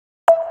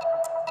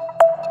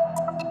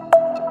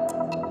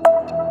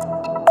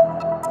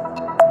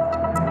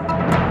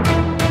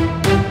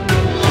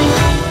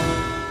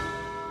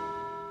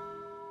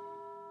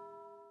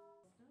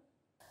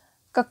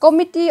ka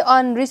Committee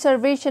on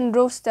Reservation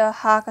Roster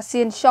ha ka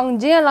sin Shong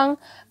Jelang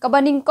ka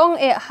baning Kong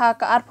ha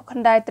ka arpu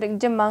khandai trik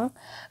jemang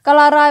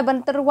kalarai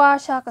ban terwa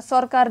sha ka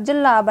sorkar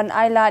jilla ban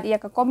ailat ya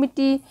ka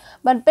committee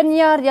ban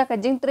penyar ya ka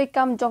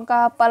jingtrikam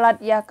jongka palat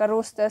ya ka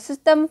roster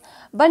system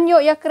ban yo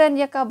iakren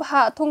ya ka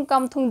bha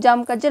thungkam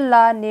thungjam ka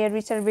jilla ne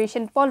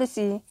reservation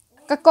policy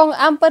ka Kong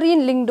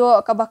Ampareen lingdo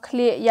ka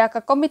khlieh ya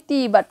ka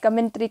committee bat ka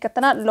menteri ka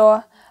tanat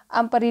lo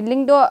Ampareen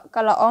lingdo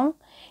kalaong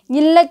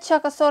Nyillet sya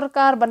ka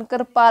sorkar ban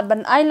kerpat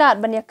ban ailat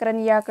ban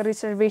iakren ya ka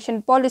reservation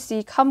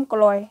policy kham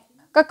koloi.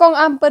 Ka Kong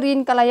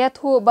Ampareen kalayat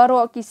hu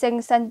baro kiseng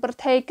san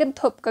perthai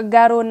kentup ka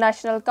Garo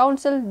National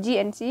Council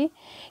GNC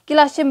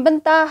kila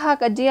simbenta ha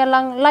ka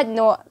jelang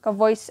lajno ka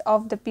Voice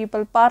of the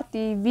People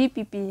Party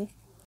VPP.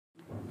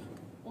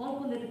 All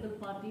political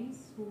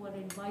parties who were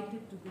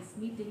invited to this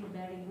meeting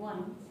bearing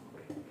one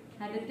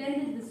had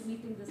attended this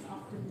meeting this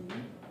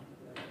afternoon,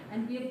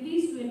 and we are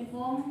pleased to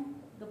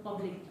inform the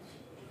public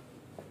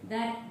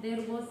that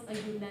there was a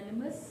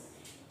unanimous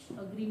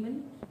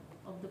agreement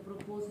of the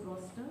proposed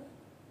roster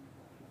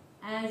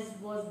as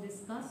was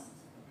discussed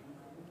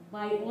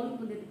by all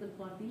political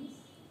parties,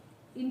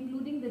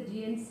 including the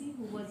GNC,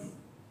 who was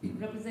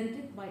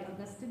represented by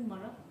Augustine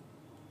Marak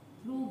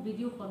through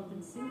video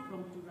conferencing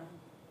from Tura.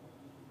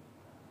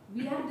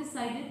 We have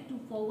decided to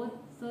forward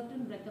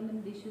certain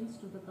recommendations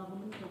to the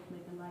government of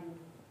Meghalaya.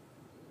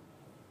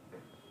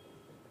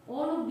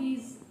 All of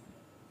these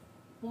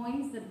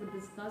points that were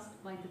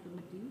discussed by the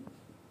committee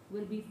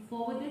will be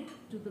forwarded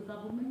to the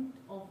government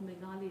of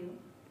Meghalaya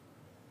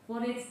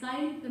for its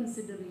kind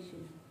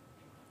consideration.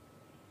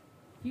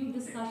 Few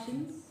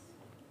discussions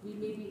we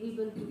may be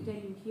able to tell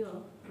you here,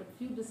 but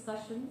few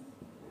discussions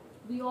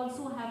we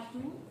also have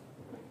to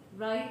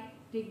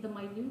take the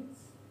minutes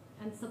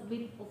and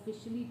submit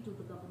officially to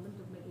the government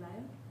of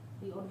Meghalaya,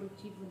 the Honorable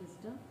Chief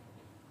Minister,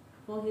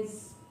 for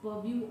his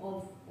purview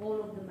of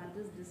all of the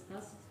matters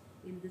discussed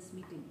in this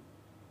meeting.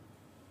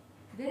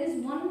 There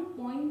is one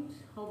point,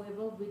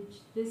 however, which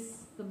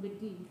this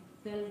committee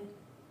felt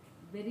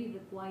very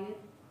required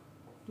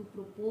to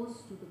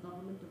propose to the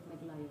government of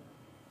Meghalaya.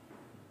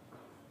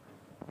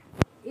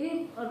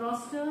 If a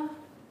roster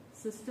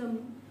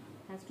system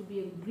has to be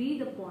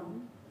agreed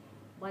upon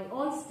by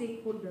all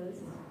stakeholders,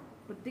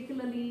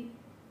 particularly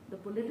the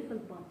political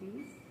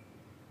parties,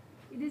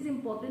 it is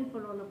important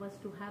for all of us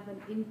to have an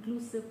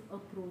inclusive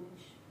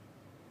approach,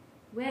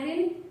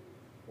 wherein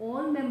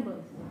all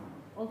members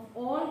of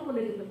all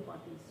political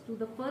parties, to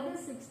the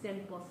furthest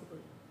extent possible,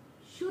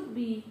 should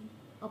be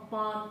a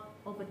part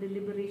of a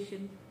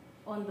deliberation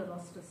on the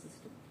roster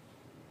system.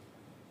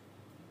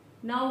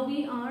 Now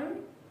we are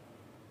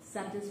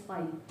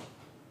satisfied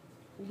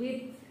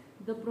with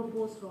the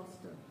proposed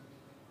roster.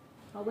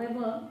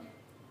 However,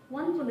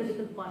 one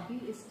political party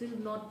is still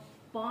not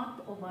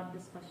part of our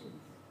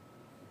discussions.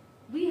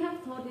 We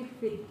have thought it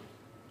fit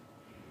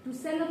to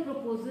send a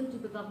proposal to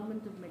the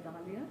government of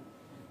Meghalaya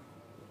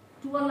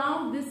to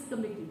allow this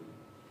committee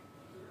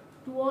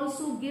to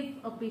also give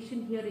a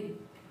patient hearing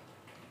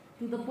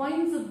to the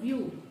points of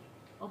view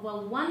of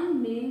our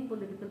one main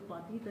political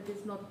party that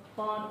is not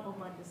part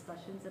of our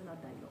discussions and our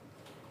dialogue.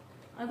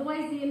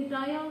 Otherwise, the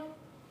entire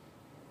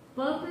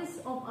purpose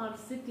of our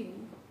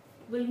sitting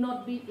will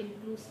not be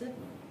inclusive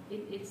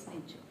in its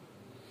nature.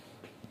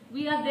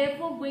 We are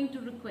therefore going to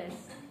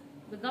request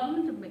the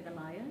government of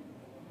Meghalaya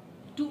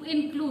to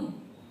include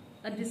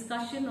a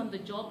discussion on the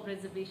job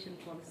reservation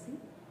policy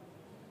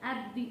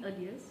at the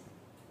earliest,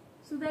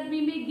 so that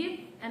we may give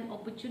an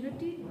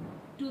opportunity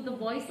to the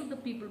Voice of the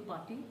People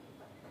Party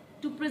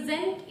to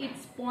present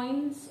its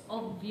points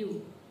of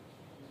view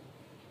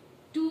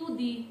to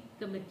the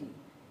committee.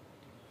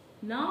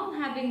 Now,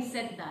 having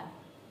said that,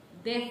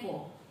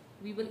 therefore,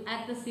 we will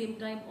at the same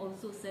time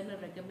also send a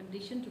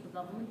recommendation to the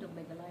government of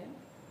Meghalaya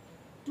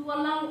to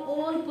allow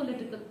all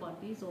political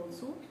parties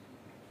also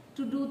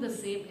to do the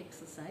same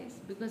exercise,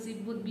 because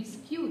it would be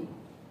skewed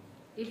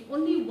if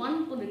only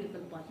one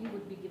political party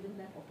would be given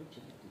that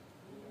opportunity.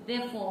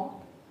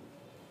 Therefore,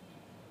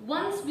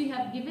 once we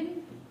have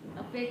given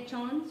a fair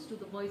chance to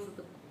the Voice of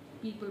the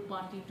People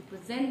Party to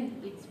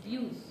present its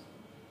views,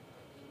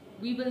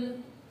 we will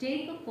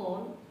take a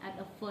call at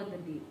a further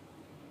date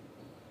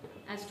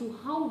as to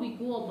how we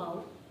go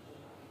about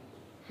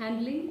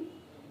handling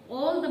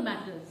all the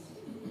matters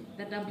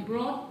that are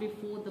brought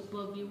before the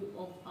purview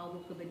of our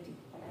committee.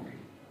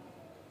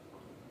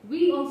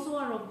 We also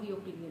are of the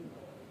opinion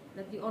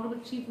that the Honorable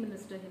Chief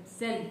Minister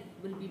himself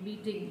will be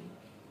meeting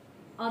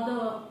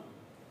other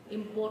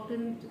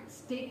important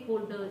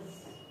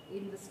stakeholders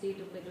in the state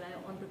of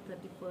Meghalaya on the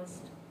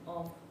 31st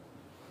of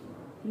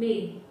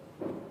May.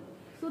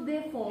 So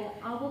therefore,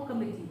 our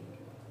committee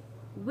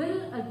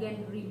will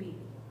again re-meet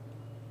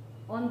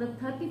on the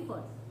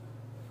 31st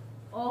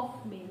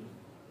of May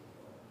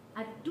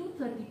at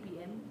 2:30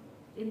 p.m.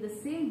 in the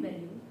same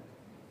venue,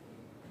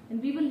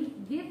 and we will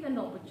give an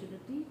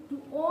opportunity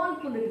to all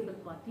political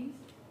parties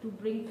to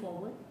bring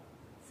forward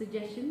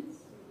suggestions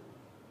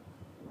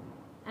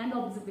and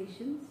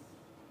observations,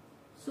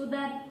 so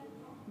that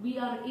we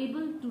are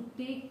able to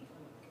take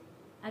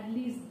at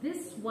least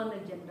this one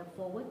agenda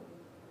forward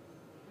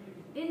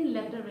in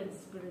letter and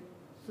spirit,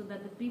 so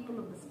that the people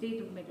of the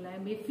state of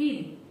Meghalaya may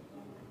feel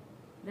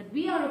that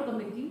we are a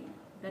committee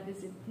that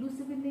is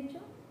inclusive in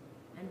nature,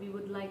 and we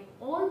would like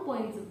all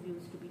points of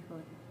views to be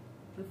heard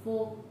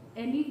before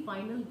any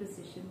final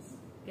decisions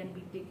can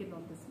be taken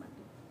on this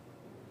matter.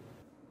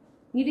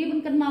 Ngiri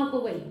man kan mau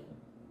ko wei.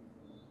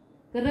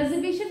 Ke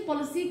reservation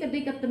policy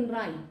kadai ka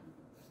tenrai.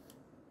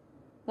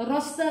 Ke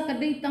roster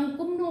kadai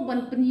tangkum no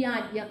ban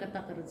penyaj ya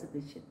kata ke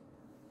reservation.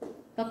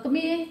 Ka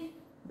kami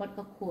bat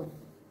ka khon.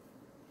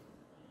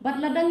 Bat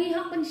ladangi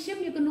hak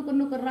pensyim ya kenu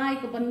ke rai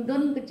ke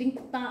bandon ke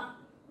cingta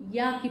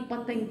ya ki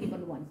pateng ki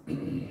banwan.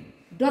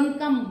 Don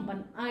kam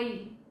ban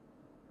ai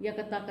ya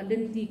kata ka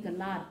lenti ke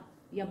lat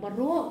ya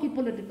baro ki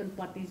political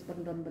parties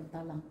bandon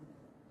bentalang.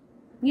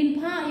 Ngin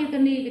pha ya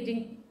keni ke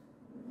jing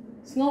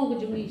sngau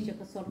ke jungi sya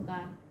ke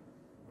sarkar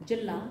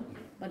jilla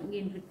ban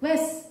ngin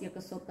request ya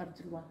ke sarkar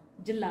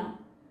jilla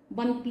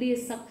ban play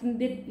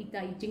sakhndet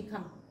itai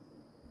jingkhang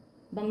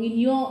bangin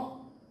yo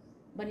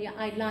ban ya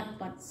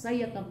ailat pat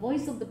saya ka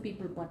voice of the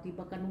people party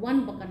bakan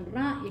wan bakan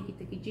ra ya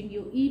kita kijing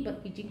yo I bat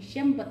kijing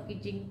syam bat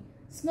kijing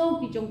sngau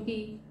ki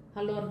jongki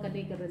halor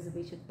kane ka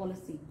reservation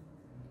policy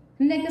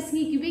nekas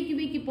ngi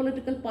kiwi ki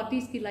political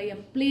parties ki laya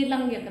play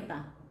lang ya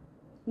kata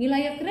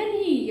ngilaya kren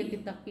hi ya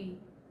kita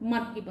ki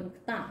mat ki ban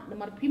kata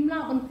namar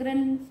pimla ban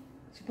kren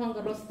sipang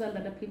ka roster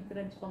lada pim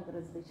kren sipang ka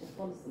reservation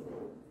policy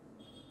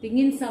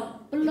tingin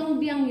sa pelong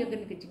biang ya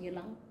kan kijing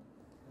lang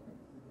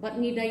bat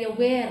ngi daya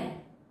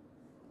aware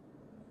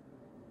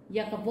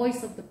ya ka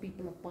voice of the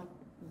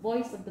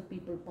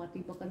people party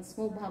bakan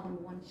small baban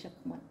one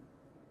shakmat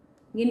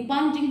ngin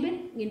pan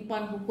jingbin ngin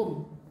pan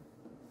hukum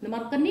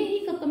namar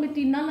kani ka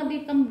committee nala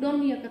de kam don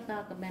ya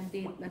kata ka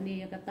mandate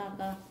lani ya kata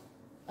ka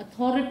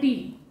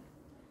authority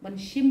ban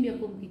shim ya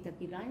kum kita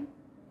kirai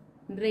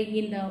ndre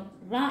ngin da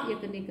ra ya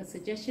kani ka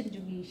suggestion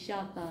jungi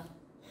shaka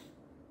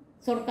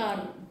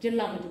sarkar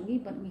jilla ka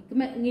jungi ban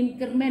ngin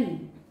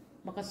kermen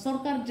maka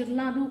sarkar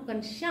jilla ru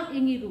kan syak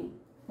ingiru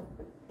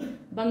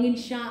bangin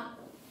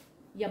syak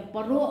ya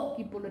baro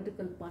ki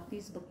political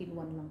parties bakin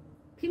wan lang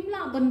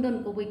pimla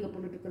bandon ko wei ka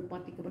political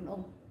party ka ban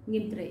ong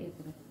ngintre e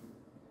ko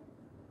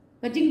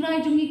kajing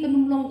rai jungi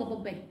kanumlong ka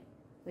babek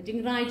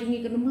kajing rai jungi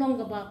kanumlong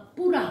ka ba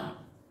pura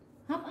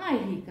hap ai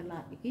hi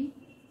kala iki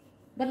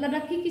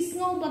balada ki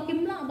kisngau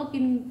bakimla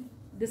bakin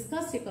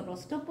discuss ya ka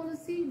roster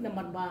policy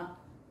namar ba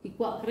ki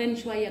kwa kren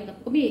shwaya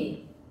ka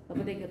kami ka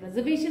bade ka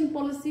reservation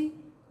policy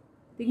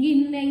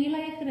tingin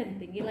nengilaya kren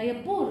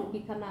tingilaya por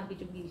ki kana ki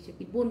jungi shi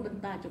ki bon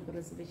benta jo ka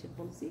reservation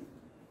policy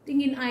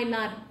tingin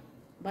ailat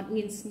bat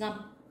ngin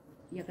ngap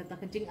ya kata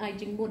kajing ai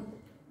jingmut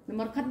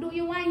namar khaddu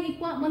ya wai ngi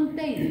kwa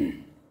mantei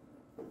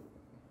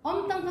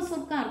om tang ka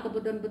sarkar ka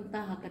bodon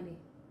bentah kani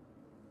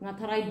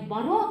ngatharai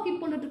baro ki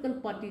political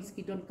parties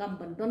ki don kam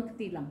ban don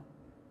ktilang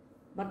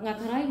bat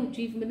ngatharai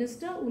chief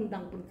minister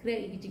undang pun kre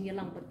i jing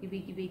yalang bat ki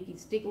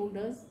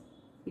stakeholders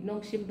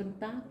inong sim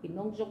bentah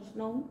inong jok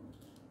nong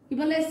ki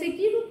balese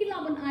ki ru ki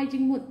laban ai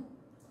jingmut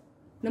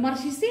namar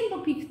sisim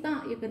ba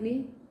pikta ya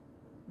kani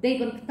dai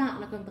ban kta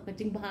la kan ta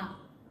kajing bah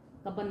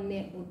ka ban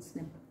ne bun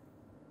snem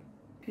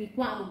ki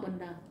kwa bu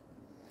banda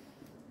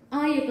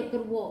ay ka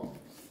kerwo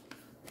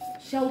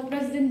show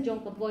president jong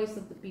ka voice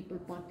of the people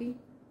party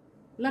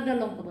la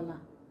dalong ka bala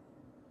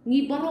ngi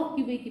barok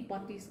ki we ki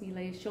parties ni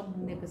la shong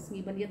ne ka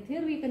sngi ban ya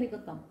theory ka ni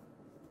ka kam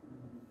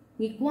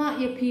ngi kwa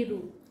ya phiru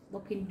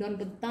bakin don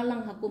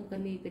bentalang hakum ka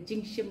ni ka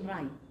jing shim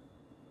rai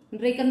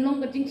ndre kan long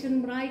ka jing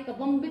shim rai ka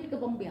bombit ka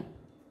bombya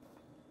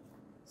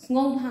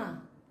sngob ha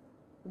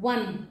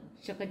one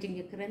shaka jing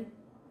yakren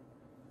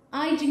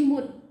ai jing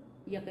mut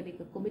ya ka ni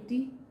ka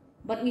committee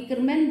bat ngi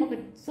kermen baka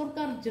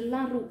sarkar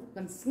jelaru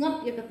kan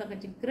sngap ya kata ka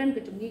jing kren ka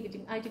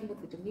jing ai jing mut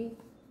ka jungi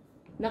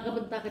naka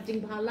benta ka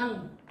jing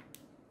bhalang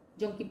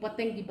jong ki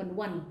pateng ki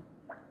banwan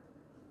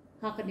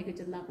ha ka ni ka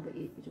jela ka ba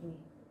e ka jungi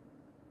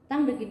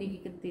tang de gini ki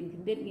kentin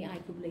kendet ni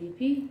ai ku blai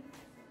fi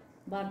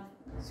bat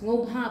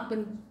sngop ha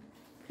pen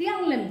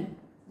priang lem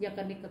ya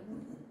ka ni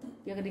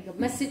ka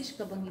message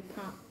ka bangi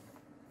pha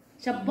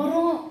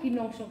Sabaro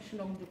kinong song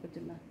juga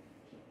jelas.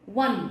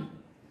 One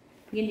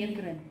ngin yang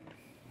keren.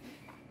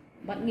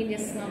 But ngin yang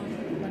snam,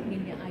 but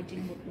ngin yang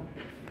ajing mutla.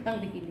 Tang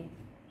begini.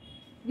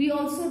 We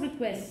also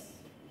request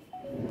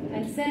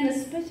and send a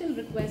special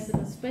request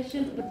and a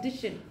special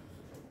petition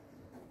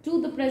to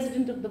the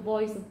President of the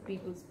Voice of the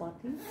People's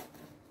Party.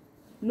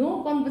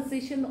 No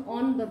conversation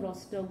on the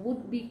roster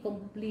would be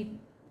complete.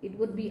 It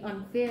would be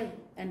unfair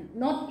and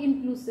not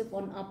inclusive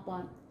on our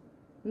part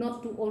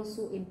not to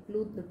also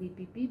include the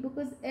VPP,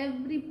 because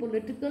every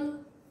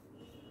political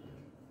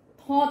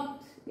thought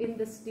in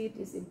the state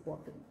is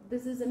important.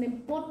 This is an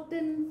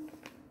important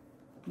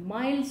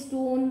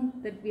milestone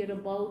that we are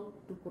about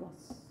to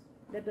cross.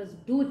 Let us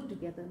do it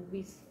together.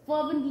 We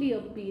fervently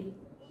appeal,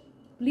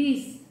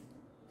 please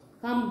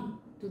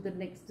come to the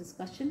next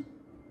discussion.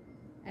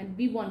 And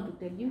we want to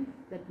tell you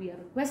that we are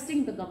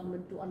requesting the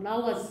government to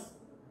allow us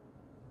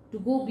to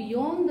go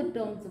beyond the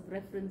terms of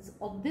reference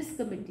of this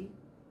committee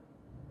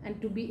and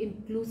to be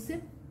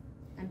inclusive,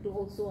 and to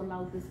also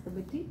allow this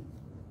committee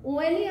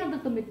or any other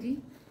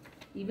committee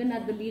even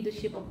at the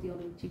leadership of the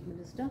Honorable Chief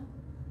Minister,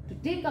 to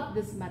take up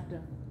this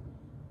matter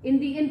in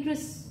the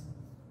interests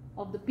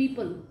of the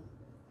people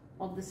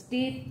of the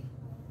state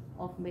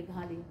of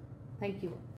Meghalaya. Thank you.